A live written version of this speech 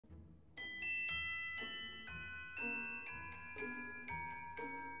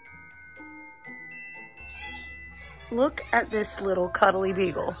Look at this little cuddly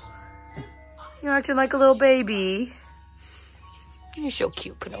beagle. You're acting like a little baby. You're so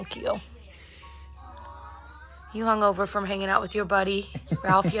cute, Pinocchio. You hung over from hanging out with your buddy,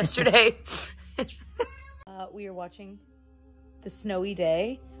 Ralph, yesterday. We are watching The Snowy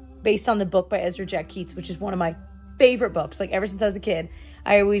Day, based on the book by Ezra Jack Keats, which is one of my favorite books. Like, ever since I was a kid,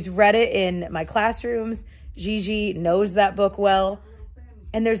 I always read it in my classrooms. Gigi knows that book well.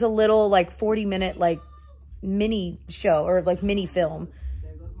 And there's a little, like, 40-minute, like, mini show or, like, mini film.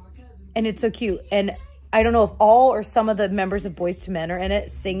 And it's so cute. And I don't know if all or some of the members of Boyz II Men are in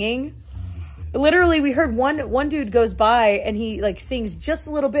it singing. Literally, we heard one dude goes by and he like sings just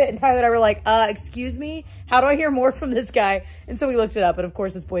a little bit, and Tyler and I were like, excuse me, how do I hear more from this guy? And so we looked it up, and of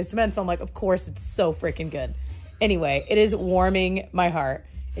course it's Boyz II Men, so I'm like, of course it's so freaking good. Anyway, it is warming my heart.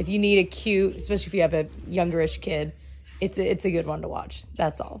 If you need a cute, especially if you have a youngerish kid, it's a good one to watch.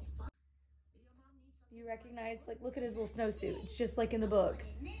 That's all. You recognize, like, look at his little snowsuit. It's just like in the book.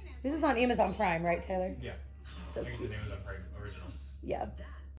 This is on Amazon Prime, right, Taylor? Yeah. So cute. It's an Amazon Prime original. Yeah.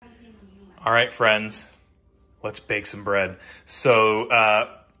 All right, friends, let's bake some bread. So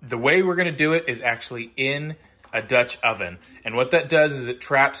the way we're going to do it is actually in a Dutch oven. And what that does is it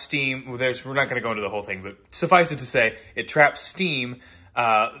traps steam. We're not going to go into the whole thing, but suffice it to say, it traps steam,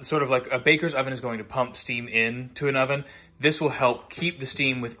 sort of like a baker's oven is going to pump steam into an oven. This will help keep the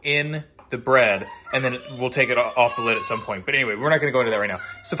steam within the bread, and then we'll take it off the lid at some point. But anyway, we're not going to go into that right now.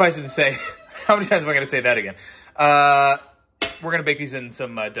 Suffice it to say, how many times am I going to say that again? We're going to bake these in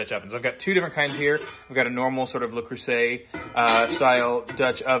some Dutch ovens. I've got two different kinds here. I've got a normal sort of Le Creuset style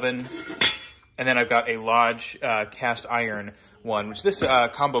Dutch oven. And then I've got a Lodge cast iron one, which this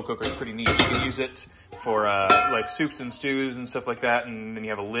combo cooker is pretty neat. You can use it for like soups and stews and stuff like that. And then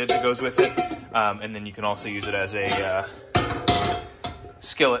you have a lid that goes with it. And then you can also use it as a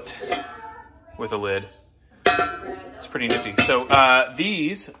skillet with a lid. It's pretty nifty. So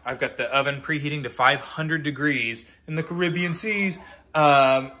these, I've got the oven preheating to 500 degrees in the Caribbean seas.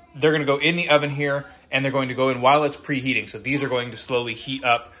 They're going to go in the oven here, and they're going to go in while it's preheating. So these are going to slowly heat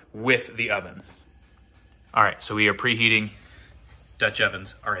up with the oven. All right, so we are preheating. Dutch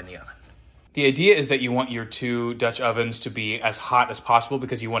ovens are in the oven. The idea is that you want your two Dutch ovens to be as hot as possible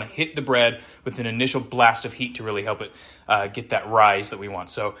because you want to hit the bread with an initial blast of heat to really help it get that rise that we want.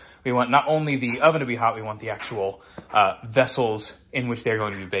 So we want not only the oven to be hot, we want the actual vessels in which they're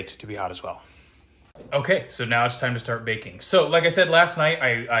going to be baked to be hot as well. Okay, so now it's time to start baking. So like I said last night,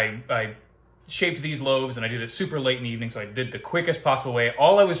 I shaped these loaves and I did it super late in the evening, so I did the quickest possible way.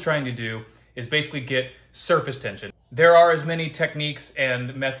 All I was trying to do is basically get surface tension. There are as many techniques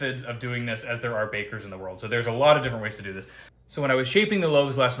and methods of doing this as there are bakers in the world. So there's a lot of different ways to do this. So when I was shaping the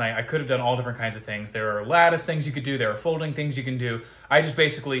loaves last night, I could have done all different kinds of things. There are lattice things you could do. There are folding things you can do. I just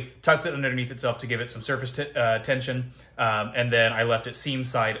basically tucked it underneath itself to give it some surface tension. And then I left it seam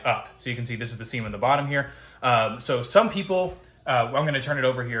side up. So you can see this is the seam on the bottom here. So some people, I'm going to turn it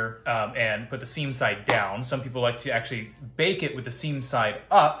over here and put the seam side down. Some people like to actually bake it with the seam side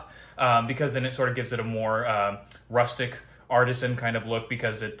up. Because then it sort of gives it a more rustic, artisan kind of look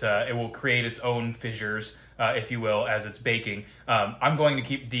because it will create its own fissures, if you will, as it's baking. I'm going to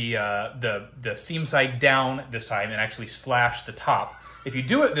keep the seam side down this time and actually slash the top. If you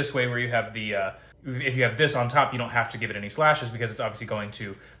do it this way where you have if you have this on top, you don't have to give it any slashes because it's obviously going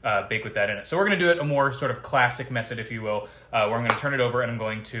to bake with that in it. So we're going to do it a more sort of classic method, if you will, where I'm going to turn it over and I'm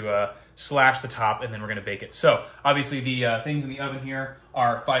going to slash the top and then we're going to bake it. So obviously the things in the oven here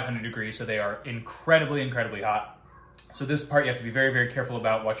are 500 degrees, so they are incredibly, incredibly hot. So this part you have to be very, very careful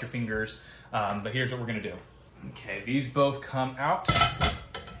about. Watch your fingers. But here's what we're going to do. Okay, these both come out.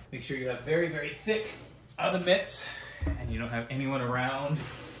 Make sure you have very, very thick oven mitts and you don't have anyone around,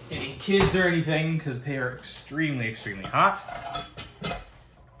 any kids or anything, because they are extremely, extremely hot. And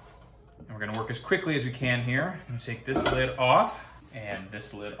we're going to work as quickly as we can here. I'm going to take this lid off and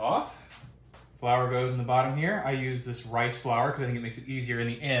this lid off. Flour goes in the bottom here. I use this rice flour because I think it makes it easier in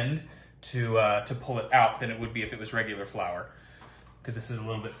the end to pull it out than it would be if it was regular flour, because this is a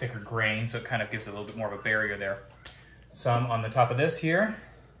little bit thicker grain, so it kind of gives a little bit more of a barrier there. Some on the top of this here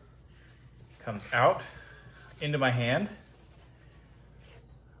comes out into my hand,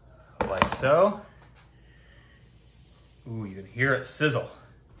 like so. Ooh, you can hear it sizzle.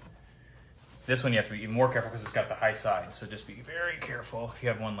 This one you have to be even more careful because it's got the high sides, so just be very careful if you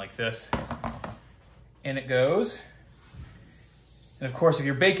have one like this. And it goes. And of course, if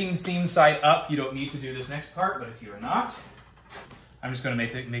you're baking seam side up, you don't need to do this next part, but if you are not, I'm just going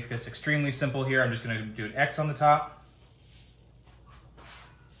to make this extremely simple here. I'm just going to do an X on the top.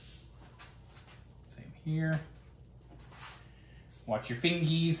 Same here. Watch your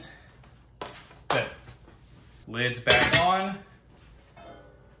fingies. Good. Lid's back on.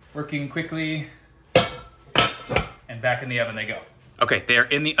 Working quickly. And back in the oven they go. Okay, they are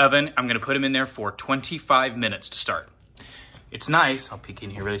in the oven. I'm gonna put them in there for 25 minutes to start. It's nice, I'll peek in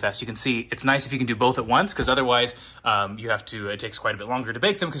here really fast. You can see it's nice if you can do both at once, because otherwise it takes quite a bit longer to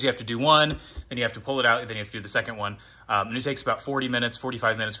bake them, because you have to do one, then you have to pull it out, and then you have to do the second one. And it takes about 40 minutes,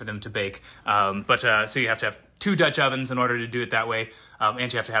 45 minutes for them to bake. So you have to have 2 Dutch ovens in order to do it that way,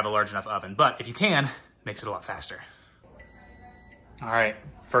 and you have to have a large enough oven. But if you can, it makes it a lot faster. All right,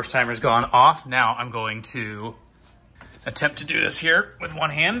 first timer's gone off. Now I'm going to attempt to do this here with one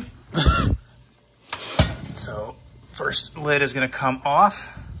hand. So, first lid is gonna come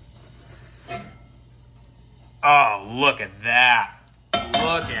off. Oh, look at that.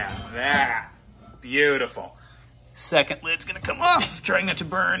 Look at that. Beautiful. Second lid's gonna come off, trying not to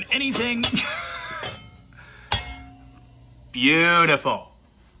burn anything. Beautiful.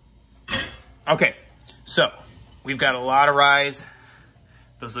 Okay, so we've got a lot of ryes.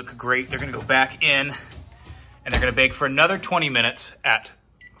 Those look great. They're gonna go back in, and they're gonna bake for another 20 minutes at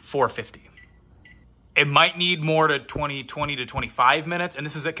 450. It might need more to 20 to 25 minutes, and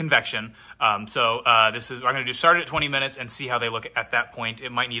this is at convection. I'm gonna do start at 20 minutes and see how they look at that point.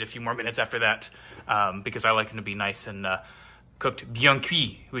 It might need a few more minutes after that, because I like them to be nice and cooked bien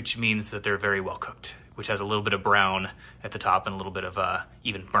cuit, which means that they're very well cooked, which has a little bit of brown at the top and a little bit of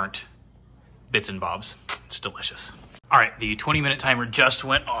even burnt bits and bobs. It's delicious. All right, the 20-minute timer just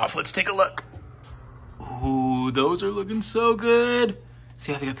went off. Let's take a look. Ooh, those are looking so good.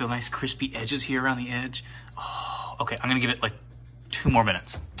 See how they got the nice crispy edges here around the edge? Oh, okay, I'm gonna give it like 2 more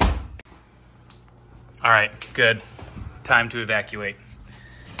minutes. All right, good. Time to evacuate.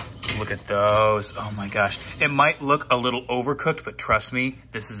 Look at those, oh my gosh. It might look a little overcooked, but trust me,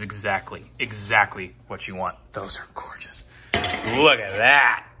 this is exactly what you want. Those are gorgeous. Look at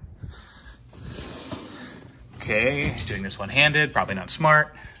that. Okay, doing this one-handed, probably not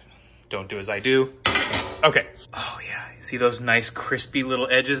smart. Don't do as I do. Okay. Oh yeah, see those nice crispy little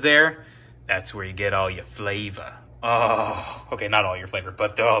edges there? That's where you get all your flavor. Oh, okay, not all your flavor,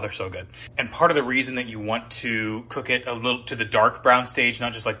 but oh, they're so good. And part of the reason that you want to cook it a little to the dark brown stage,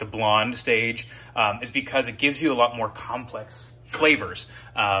 not just like the blonde stage, is because it gives you a lot more complex flavors.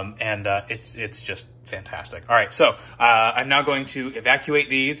 It's just fantastic. All right, so I'm now going to evacuate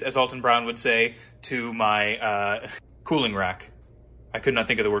these, as Alton Brown would say, to my cooling rack. I could not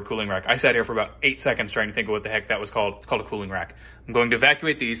think of the word cooling rack. I sat here for about 8 seconds trying to think of what the heck that was called. It's called a cooling rack. I'm going to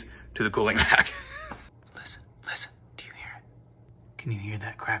evacuate these to the cooling rack. Listen, do you hear it? Can you hear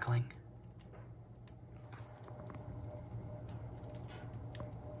that crackling?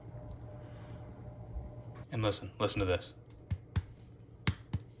 And listen to this.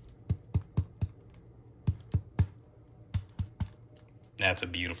 That's a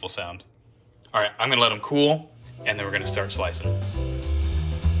beautiful sound. All right, I'm gonna let them cool, and then we're gonna start slicing.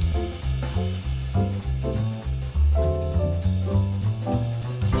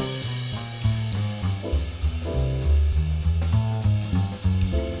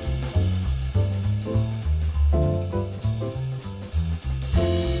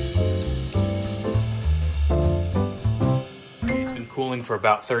 It's been cooling for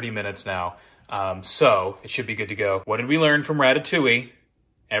about 30 minutes now, so it should be good to go. What did we learn from Ratatouille?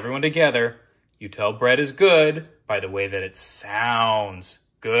 Everyone together. You tell bread is good by the way that it sounds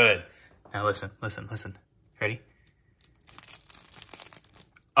good. Now listen. Ready?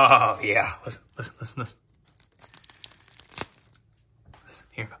 Oh yeah, listen. Listen,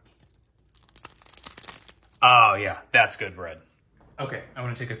 here you go. Oh yeah, that's good bread. Okay, I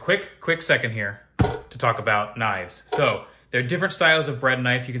want to take a quick second here to talk about knives. So there are different styles of bread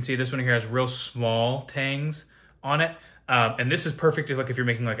knife. You can see this one here has real small tangs on it. And this is perfect if you're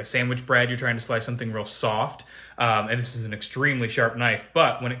making like a sandwich bread, you're trying to slice something real soft. And this is an extremely sharp knife.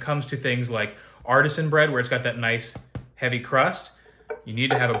 But when it comes to things like artisan bread, where it's got that nice heavy crust, you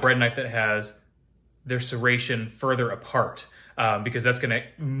need to have a bread knife that has their serration further apart, because that's gonna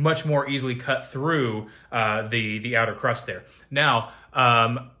much more easily cut through the outer crust there. Now,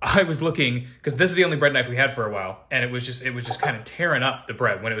 I was looking, because this is the only bread knife we had for a while, and it was just kind of tearing up the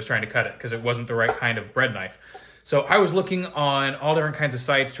bread when it was trying to cut it, because it wasn't the right kind of bread knife. So I was looking on all different kinds of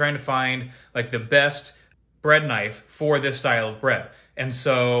sites trying to find like the best bread knife for this style of bread. And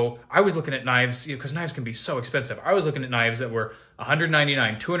so I was looking at knives, because knives can be so expensive. I was looking at knives that were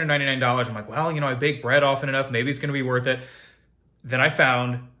 $199, $299. I'm like, well, I bake bread often enough. Maybe it's going to be worth it. Then I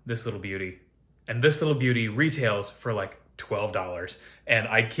found this little beauty. And this little beauty retails for like $12. And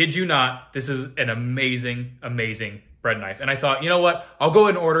I kid you not, this is an amazing, amazing bread knife. And I thought, you know what? I'll go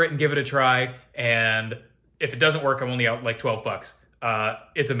ahead and order it and give it a try. And if it doesn't work, I'm only out like 12 bucks.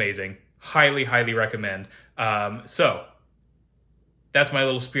 It's amazing. Highly, highly recommend. So that's my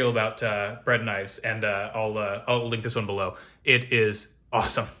little spiel about bread knives, and I'll link this one below. It is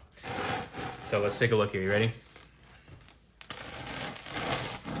awesome. So let's take a look here. You ready?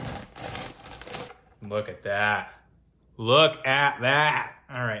 Look at that. Look at that.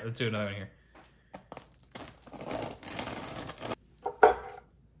 All right, let's do another one here.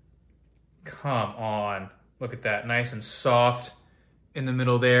 Come on. Look at that. Nice and soft in the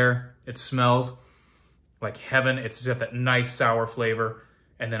middle there. It smells like heaven. It's got that nice sour flavor.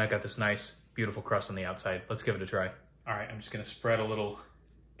 And then I got this nice, beautiful crust on the outside. Let's give it a try. All right, I'm just gonna spread a little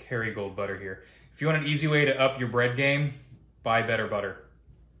Kerrygold butter here. If you want an easy way to up your bread game, buy better butter.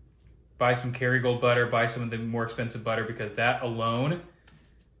 Buy some Kerrygold butter, buy some of the more expensive butter, because that alone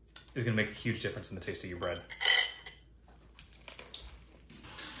is gonna make a huge difference in the taste of your bread.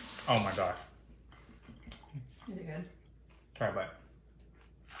 Oh my gosh. Is it good? Try a bite.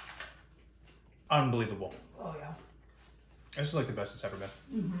 Unbelievable. Oh yeah. This is like the best it's ever been.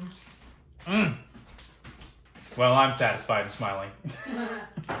 Mm-hmm. Well, I'm satisfied and smiling.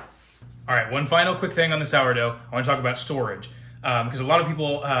 All right, one final quick thing on the sourdough. I want to talk about storage. Because a lot of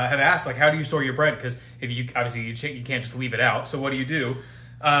people have asked, like, how do you store your bread? Because if you obviously you can't just leave it out. So what do you do?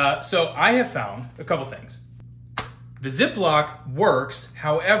 So I have found a couple things. The Ziploc works.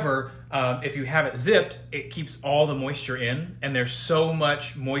 However, if you have it zipped, it keeps all the moisture in, and there's so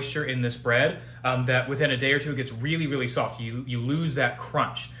much moisture in this bread that within a day or two it gets really, really soft. You lose that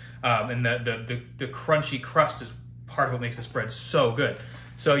crunch, and the crunchy crust is part of what makes this bread so good.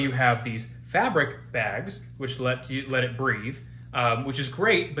 So you have these fabric bags which let it breathe, which is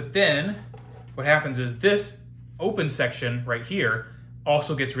great. But then what happens is this open section right here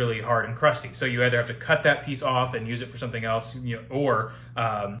also gets really hard and crusty. So you either have to cut that piece off and use it for something else, or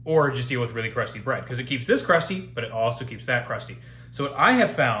just deal with really crusty bread, because it keeps this crusty, but it also keeps that crusty. So what I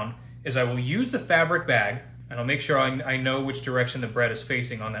have found is I will use the fabric bag, and I'll make sure I know which direction the bread is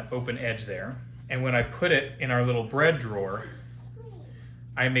facing on that open edge there. And when I put it in our little bread drawer,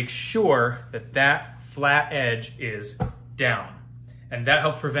 I make sure that that flat edge is down. And that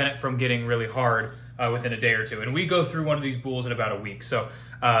helps prevent it from getting really hard within a day or two. And we go through one of these bowls in about a week. So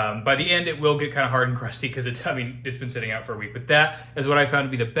by the end, it will get kind of hard and crusty because it's been sitting out for a week. But that is what I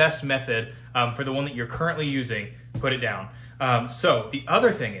found to be the best method for the one that you're currently using. Put it down. So the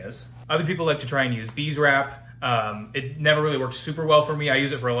other thing is, other people like to try and use beeswrap. It never really works super well for me. I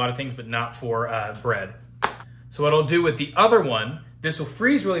use it for a lot of things, but not for bread. So what I'll do with the other one, this will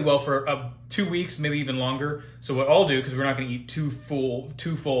freeze really well for 2 weeks, maybe even longer. So what I'll do, because we're not going to eat two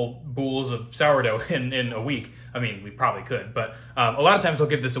full bowls of sourdough in a week. I mean, we probably could, but a lot of times I'll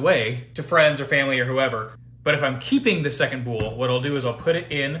give this away to friends or family or whoever. But if I'm keeping the second bowl, what I'll do is I'll put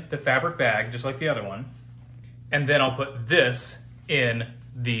it in the fabric bag, just like the other one. And then I'll put this in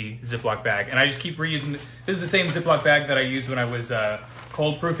the Ziploc bag. And I just keep reusing. This is the same Ziploc bag that I used when I was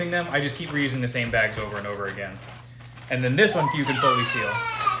cold proofing them. I just keep reusing the same bags over and over again. And then this one you can fully seal.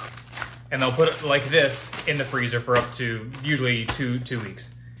 And they'll put it like this in the freezer for up to usually two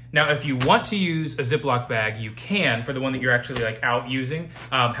weeks. Now, if you want to use a Ziploc bag, you can for the one that you're actually like out using.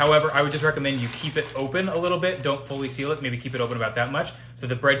 However, I would just recommend you keep it open a little bit. Don't fully seal it. Maybe keep it open about that much so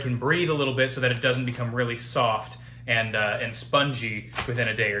the bread can breathe a little bit so that it doesn't become really soft and spongy within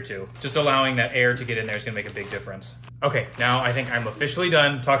a day or two. Just allowing that air to get in there is gonna make a big difference. Okay, now I think I'm officially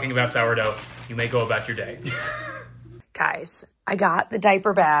done talking about sourdough. You may go about your day. Guys, I got the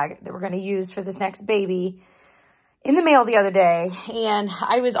diaper bag that we're going to use for this next baby in the mail the other day. And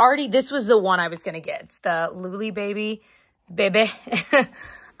this was the one I was going to get. It's the Luli baby.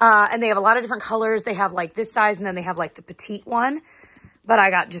 And they have a lot of different colors. They have like this size, and then they have like the petite one. But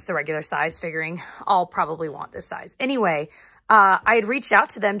I got just the regular size, figuring I'll probably want this size. Anyway, I had reached out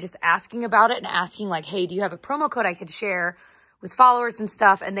to them just asking about it and asking like, hey, do you have a promo code I could share with followers and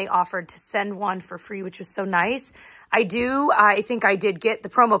stuff? And they offered to send one for free, which was so nice. I think I did get the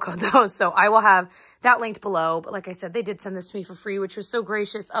promo code though, so I will have that linked below. But like I said, they did send this to me for free, which was so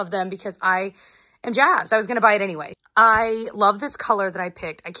gracious of them because I am jazzed. I was going to buy it anyway. I love this color that I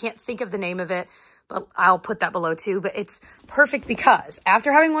picked. I can't think of the name of it, but I'll put that below too. But it's perfect because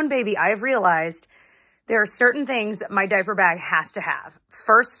after having one baby, I have realized there are certain things that my diaper bag has to have.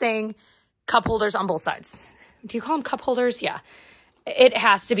 First thing, cup holders on both sides. Do you call them cup holders? Yeah. It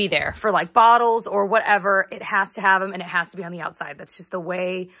has to be there for like bottles or whatever. It has to have them, and it has to be on the outside. That's just the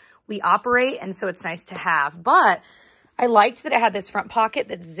way we operate. And so it's nice to have. But I liked that it had this front pocket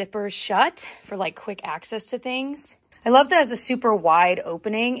that zippers shut for like quick access to things. I love that it has a super wide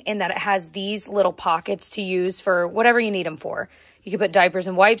opening and that it has these little pockets to use for whatever you need them for. You could put diapers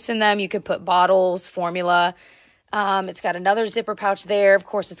and wipes in them. You could put bottles, formula. It's got another zipper pouch there. Of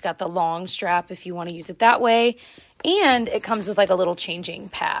course, it's got the long strap if you want to use it that way. And it comes with like a little changing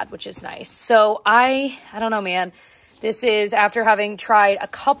pad, which is nice. So I don't know, man. This is after having tried a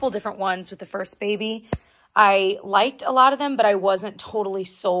couple different ones with the first baby. I liked a lot of them, but I wasn't totally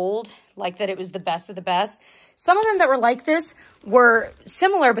sold, like that it was the best of the best. Some of them that were like this were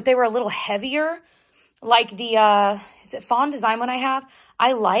similar, but they were a little heavier. Like the, is it Fawn Design one I have?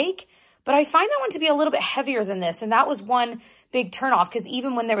 I like, but I find that one to be a little bit heavier than this. And that was one big turnoff because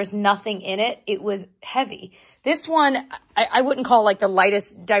even when there was nothing in it, it was heavy. This one, I wouldn't call like the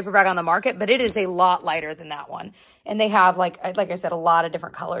lightest diaper bag on the market, but it is a lot lighter than that one. And they have, like I said, a lot of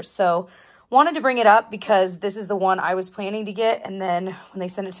different colors. So wanted to bring it up because this is the one I was planning to get. And then when they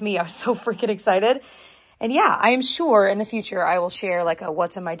sent it to me, I was so freaking excited. And yeah, I am sure in the future I will share like a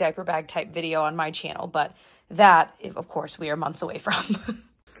what's in my diaper bag type video on my channel. But that, of course, we are months away from.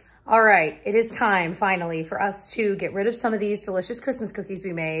 All right, it is time finally for us to get rid of some of these delicious Christmas cookies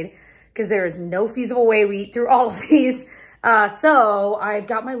we made because there is no feasible way we eat through all of these. So I've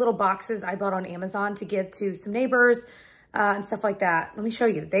got my little boxes I bought on Amazon to give to some neighbors and stuff like that. Let me show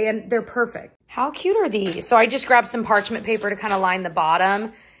you. They're perfect. How cute are these? So I just grabbed some parchment paper to kind of line the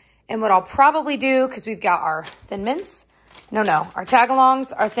bottom. And what I'll probably do, because we've got our Thin Mints. No, our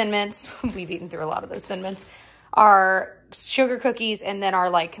Tagalongs, our Thin Mints. We've eaten through a lot of those Thin Mints. Our sugar cookies and then our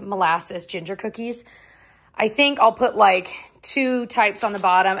like molasses ginger cookies. I think I'll put like 2 types on the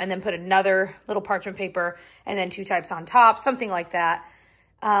bottom and then put another little parchment paper and then 2 types on top, something like that.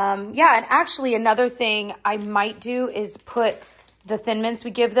 Yeah, and actually another thing I might do is put the Thin Mints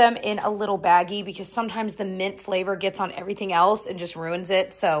we give them in a little baggie because sometimes the mint flavor gets on everything else and just ruins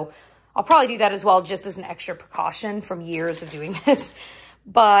it. So I'll probably do that as well just as an extra precaution from years of doing this.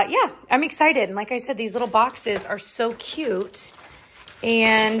 But yeah, I'm excited. And like I said, these little boxes are so cute.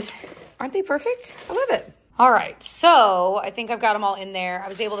 And aren't they perfect? I love it. All right, so I think I've got them all in there. I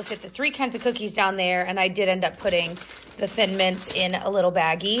was able to fit the 3 kinds of cookies down there, and I did end up putting the Thin Mints in a little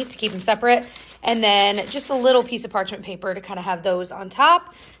baggie to keep them separate. And then just a little piece of parchment paper to kind of have those on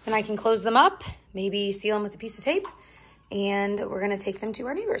top. Then I can close them up, maybe seal them with a piece of tape, and we're gonna take them to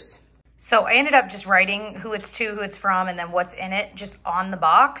our neighbors. So I ended up just writing who it's to, who it's from, and then what's in it just on the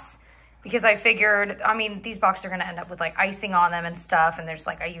box. Because I figured, I mean, these boxes are gonna end up with like icing on them and stuff, and there's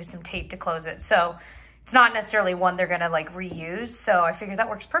like, I used some tape to close it. So it's not necessarily one they're gonna like reuse. So I figured that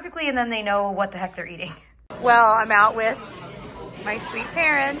works perfectly, and then they know what the heck they're eating. Well, I'm out with my sweet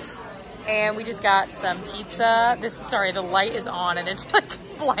parents, and we just got some pizza. Sorry, the light is on, and it's like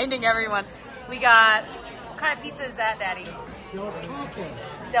blinding everyone. We got, what kind of pizza is that, Daddy? Del Papa.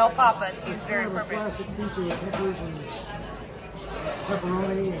 Del Papa, it seems very Kind of a appropriate. classic pizza with peppers and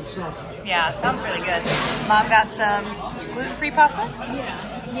pepperoni and sausage. Yeah, it sounds really good. Mom got some gluten-free pasta? Yeah,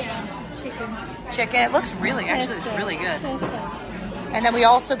 chicken. It looks really, actually, it's really good. That's good. And then we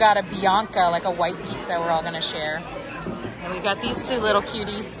also got a Bianca, like a white pizza we're all gonna share. And we got these 2 little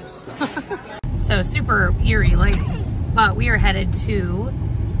cuties. So super eerie lighting, but we are headed to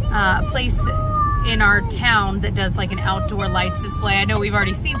a place in our town that does like an outdoor lights display. I know we've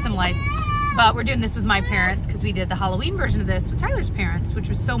already seen some lights, but we're doing this with my parents because we did the Halloween version of this with Tyler's parents, which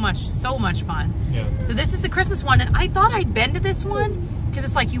was so much fun. Yeah. So this is the Christmas one, and I thought I'd been to this one because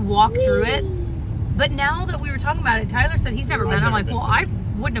it's like you walk through it. But now that we were talking about it, Tyler said he's never been. I'm like, well, I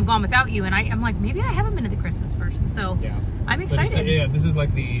wouldn't have gone without you. And I'm like, maybe I haven't been to the Christmas version. So yeah. I'm excited. Yeah, this is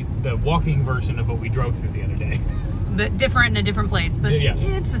like the walking version of what we drove through the other day. But different in a different place. But yeah,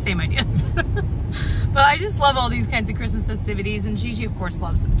 it's the same idea. But I just love all these kinds of Christmas festivities. And Gigi, of course,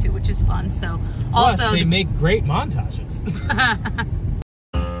 loves them too, which is fun. So plus, also they make great montages.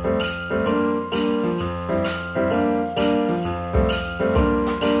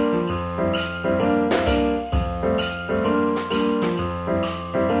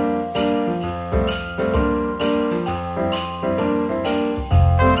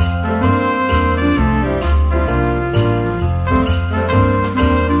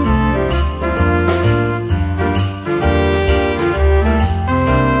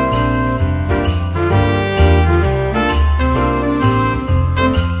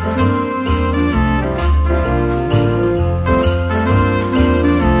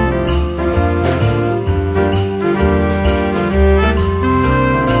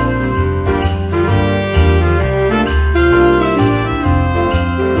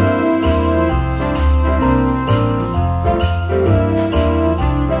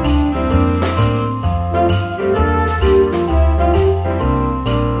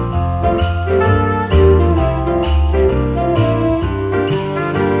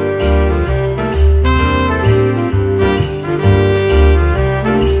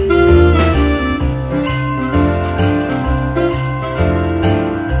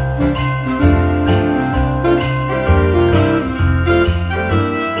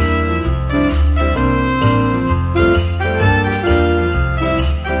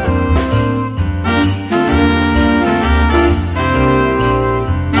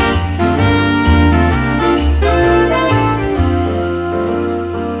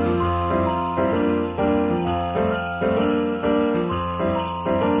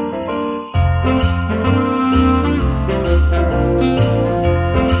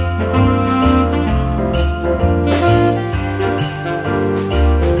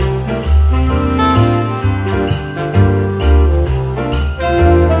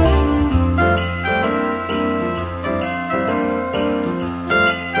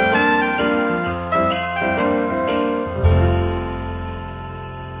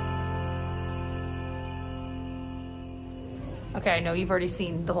 already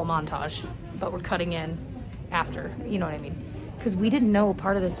seen the whole montage, but we're cutting in after, you know what I mean? Because we didn't know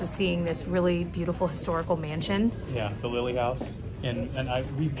part of this was seeing this really beautiful historical mansion. Yeah, the Lily House. And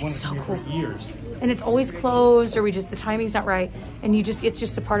we wanted so to be cool. for years. And it's always closed, or the timing's not right, and it's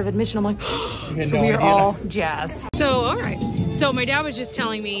just a part of admission. I'm like, so no we are idea. all jazzed. So, all right. So my dad was just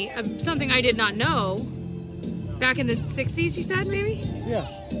telling me something I did not know. Back in the 60s, you said, maybe? Yeah.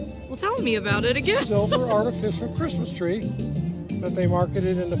 Well, tell me about it again. Silver artificial Christmas tree that they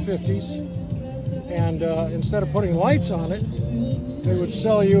marketed in the 50s. And instead of putting lights on it, they would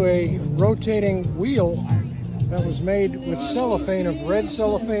sell you a rotating wheel that was made with cellophane of red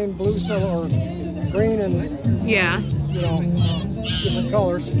cellophane, blue cellophane, or green and, Yeah. you know, different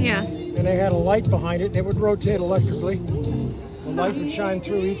colors. Yeah. And they had a light behind it, and it would rotate electrically. The light would shine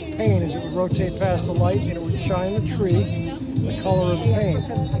through each pane as it would rotate past the light, and it would shine the tree the color of the pane.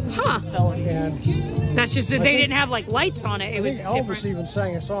 Huh. And That's just that they didn't have like lights on it. It I was think Elvis different. even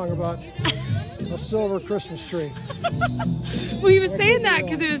sang a song about a silver Christmas tree. Well, he was saying that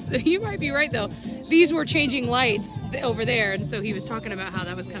because you might be right though. These were changing lights over there, and so he was talking about how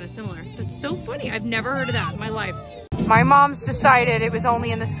that was kind of similar. That's so funny. I've never heard of that in my life. My mom's decided it was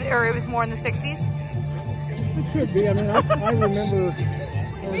only it was more in the 60s. It could be. I mean, I remember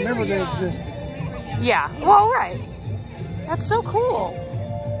they existed. Yeah. Well, right. That's so cool.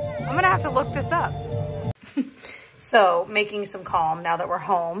 I'm gonna have to look this up. So, making some calm now that we're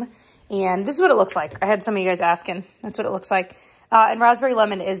home. And this is what it looks like. I had some of you guys asking. That's what it looks like. And raspberry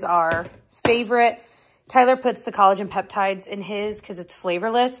lemon is our favorite. Tyler puts the collagen peptides in his because it's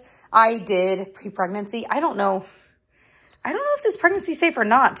flavorless. I did pre-pregnancy. I don't know if this pregnancy safe or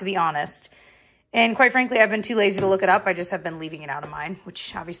not, to be honest. And quite frankly, I've been too lazy to look it up. I just have been leaving it out of mine,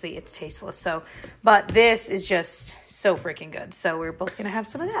 which obviously it's tasteless. So, but this is just so freaking good. So we're both going to have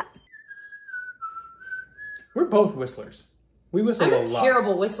some of that. We're both whistlers. We whistle a lot.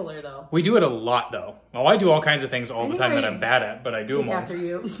 Terrible whistler, though. We do it a lot, though. Well, I do all kinds of things all the time that I'm bad at, but I do them all. After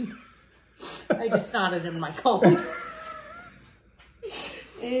you. I just nodded in my column.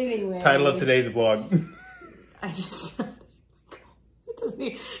 Anyway. Title of today's vlog.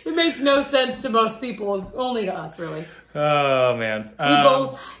 It makes no sense to most people, only to us, really. Oh, man. We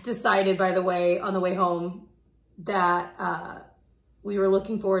both decided, by the way, on the way home, that we were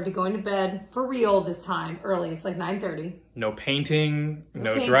looking forward to going to bed for real this time, early. It's like 9:30. No painting,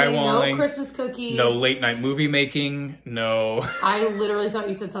 no painting, drywalling. no Christmas cookies. No late night movie making, no... I literally thought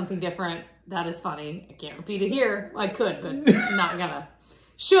you said something different. That is funny. I can't repeat it here. I could, but not gonna.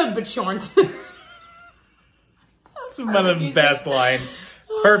 Should, but shorn't. That's one of the best line.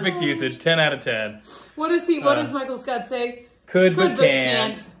 Perfect usage, 10 out of 10. What does Michael Scott say? Could but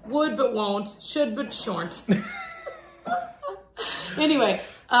can't. Would but won't. Should but shan't. Anyway,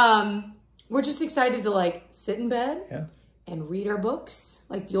 we're just excited to like sit in bed and read our books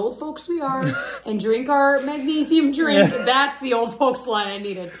like the old folks we are and drink our magnesium drink. That's the old folks line I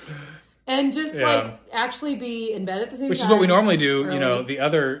needed. And just like actually be in bed at the same time. Which is what we normally do, early. you know, the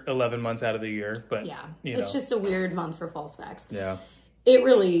other 11 months out of the year. But yeah, you it's know. just a weird month for false facts. Yeah. It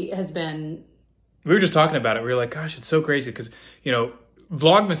really has been. We were just talking about it. We were like, gosh, it's so crazy because, you know,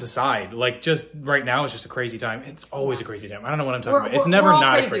 Vlogmas aside, like just right now it's just a crazy time. It's always a crazy time. I don't know what I'm talking about. It's never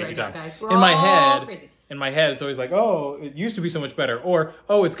not a crazy time. In my head, it's always like, oh, it used to be so much better. Or,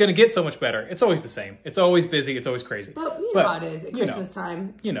 oh, it's going to get so much better. It's always the same. It's always busy. It's always crazy. But you know how it is at Christmas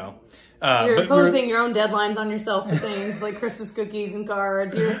time. You know. You're imposing your own deadlines on yourself for things like Christmas cookies and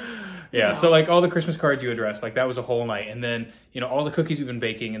cards. Yeah, so like all the Christmas cards you addressed, like that was a whole night. And then, you know, all the cookies we've been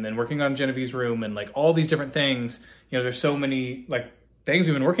baking and then working on Genevieve's room and like all these different things. You know, there's so many like things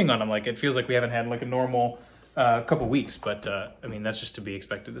we've been working on. I'm like, it feels like we haven't had like a normal couple weeks. But I mean, that's just to be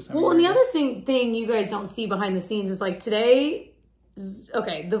expected this time. Well, and the other thing you guys don't see behind the scenes is like today,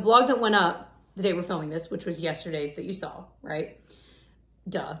 okay, the vlog that went up the day we're filming this, which was yesterday's that you saw, right?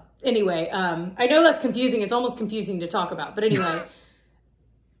 Duh. Anyway, I know that's confusing. It's almost confusing to talk about. But anyway,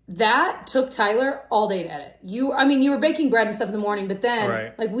 that took Tyler all day to edit. You were baking bread and stuff in the morning, but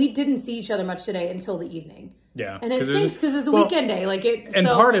then like we didn't see each other much today until the evening. Yeah. And it stinks because it's a weekend day. Like it. And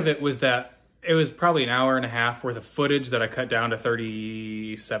part of it was that it was probably an hour and a half worth of footage that I cut down to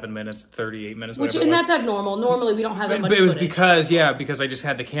 37 minutes, 38 minutes. And that's abnormal. Normally we don't have that much But it was footage. because I just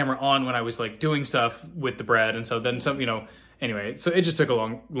had the camera on when I was like doing stuff with the bread. And so then some, you know, anyway, so it just took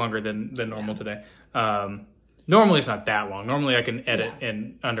longer than normal today. Normally it's not that long. Normally I can edit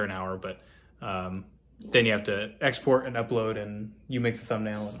in under an hour, but then you have to export and upload and you make the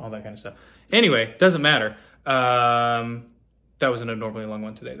thumbnail and all that kind of stuff. Anyway, doesn't matter. That wasn't a normally long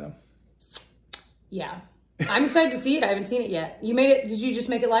one today though. Yeah. I'm excited to see it. I haven't seen it yet. You made it. Did you just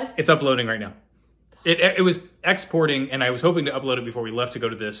make it live? It's uploading right now. It was exporting, and I was hoping to upload it before we left to go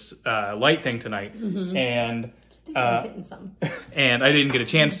to this light thing tonight, and hitting some. and I didn't get a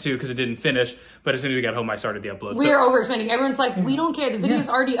chance to because it didn't finish. But as soon as we got home, I started the upload. We're overextending. Everyone's like, we don't care. The video's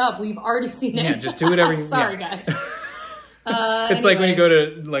already up. We've already seen it. Yeah, just do whatever. Sorry, guys. It's like when you go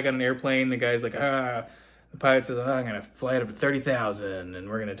to like on an airplane, the guy's like, the pilot says, I'm gonna fly it up to 30,000, and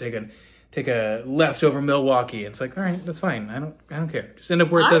we're gonna take a left over Milwaukee. It's like, all right, that's fine. I don't care. Just end up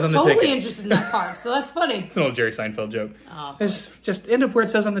where it says on the ticket. I'm totally interested in that part, so that's funny. It's an old Jerry Seinfeld joke. Oh, just end up where it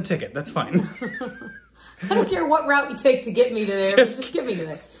says on the ticket. That's fine. I don't care what route you take to get me to there. Just get me to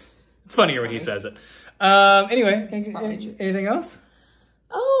there. It's funnier when he says it. Anyway, anything else?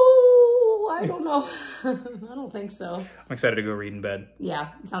 Oh, I don't know. I don't think so. I'm excited to go read in bed. Yeah,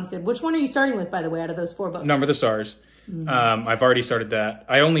 sounds good. Which one are you starting with, by the way, out of those 4 books? Number of the Stars. I've already started that.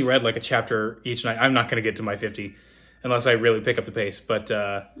 I only read like a chapter each night. I'm not going to get to my 50 unless I really pick up the pace. But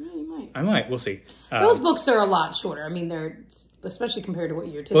you might. I might. We'll see. Those books are a lot shorter. I mean, they're especially compared to what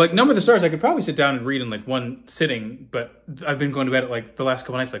you're typically. Well, like Number of the Stars, I could probably sit down and read in like one sitting. But I've been going to bed at like the last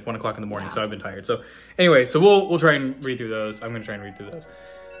couple nights, like 1 o'clock in the morning. So I've been tired. So anyway, so we'll try and read through those. I'm going to try and read through those.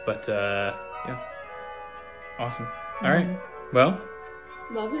 But yeah, awesome. All right. Well,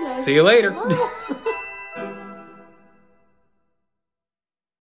 love you guys. See you later.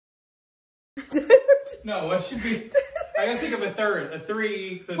 No, what should be? I gotta think of a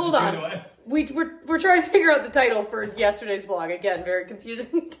 3. So hold on. We're trying to figure out the title for yesterday's vlog. Again, very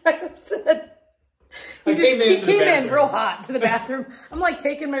confusing. Tyler said he came in real hot to the bathroom. I'm like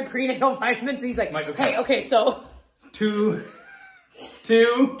taking my prenatal vitamins. And he's like, hey, okay, so 2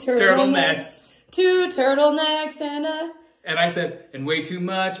 turtlenecks. 2 turtlenecks and I said, and way too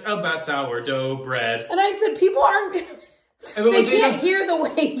much about sourdough bread. And I said, people aren't gonna. They can't hear the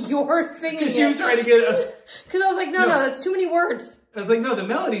way you're singing. Because she was trying to get because I was like, no, that's too many words. I was like, no, the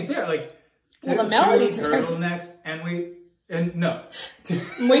melody's there. Like, the melody's there. Turtlenecks, no.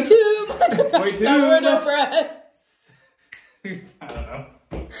 Way too much about sourdough bread. I don't know.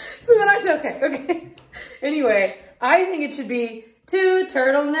 So then I said, okay. Anyway, I think it should be 2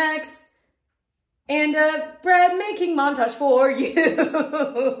 turtlenecks and a bread making montage for you.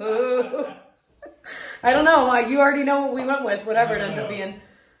 I don't know. You already know what we went with, whatever it ends up being.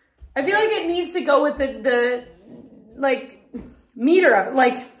 I feel like it needs to go with the like, meter of it.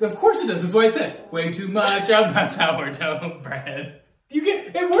 Like, of course it does. That's why I said, way too much about sourdough bread.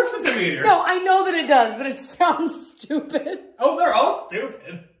 It works with the meter. No, I know that it does, but it sounds stupid. Oh, they're all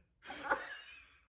stupid.